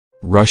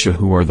Russia,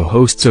 who are the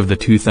hosts of the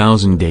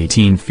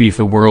 2018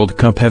 FIFA World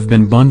Cup, have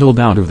been bundled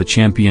out of the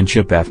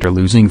championship after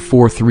losing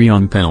 4-3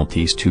 on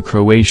penalties to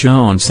Croatia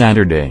on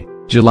Saturday,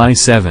 July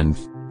 7,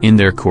 in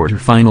their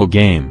quarterfinal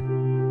game.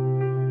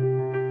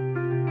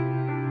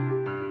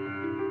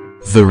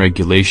 The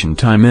regulation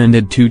time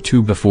ended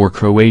 2-2 before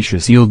Croatia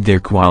sealed their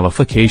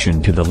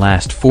qualification to the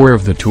last four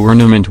of the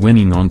tournament,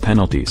 winning on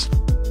penalties.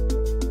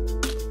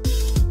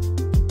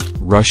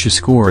 Russia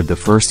scored the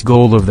first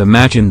goal of the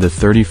match in the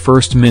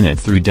 31st minute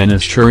through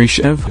Denis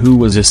Cheryshev, who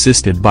was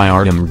assisted by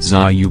Artem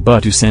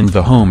Dzyuba to send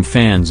the home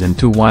fans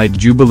into wide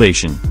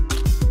jubilation.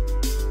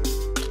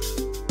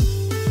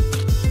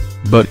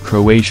 But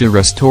Croatia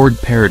restored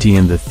parity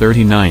in the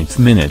 39th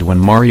minute when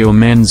Mario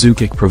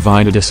Mandzukic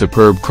provided a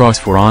superb cross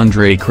for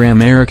Andrej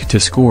Kramaric to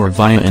score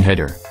via a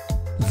header.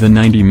 The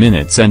 90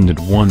 minutes ended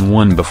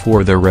 1-1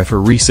 before the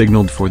referee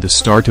signaled for the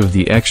start of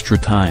the extra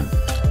time.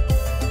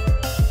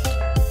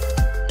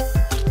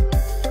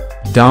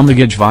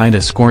 Domagoj Vida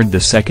scored the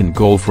second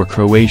goal for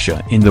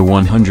Croatia in the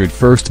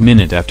 101st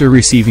minute after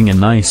receiving a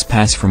nice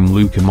pass from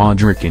Luka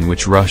Modric, in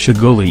which Russia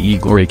goalie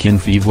Igor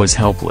Akinfeev was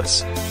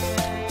helpless.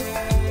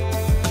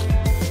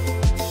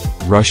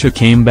 Russia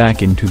came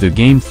back into the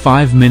game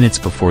 5 minutes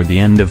before the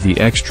end of the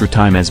extra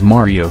time as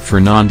Mario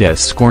Fernandes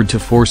scored to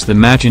force the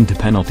match into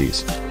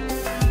penalties.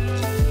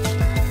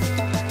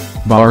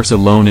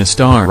 Barcelona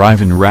star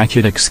Ivan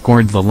Rakitic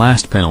scored the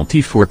last penalty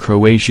for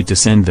Croatia to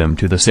send them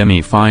to the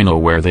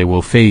semi-final, where they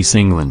will face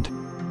England.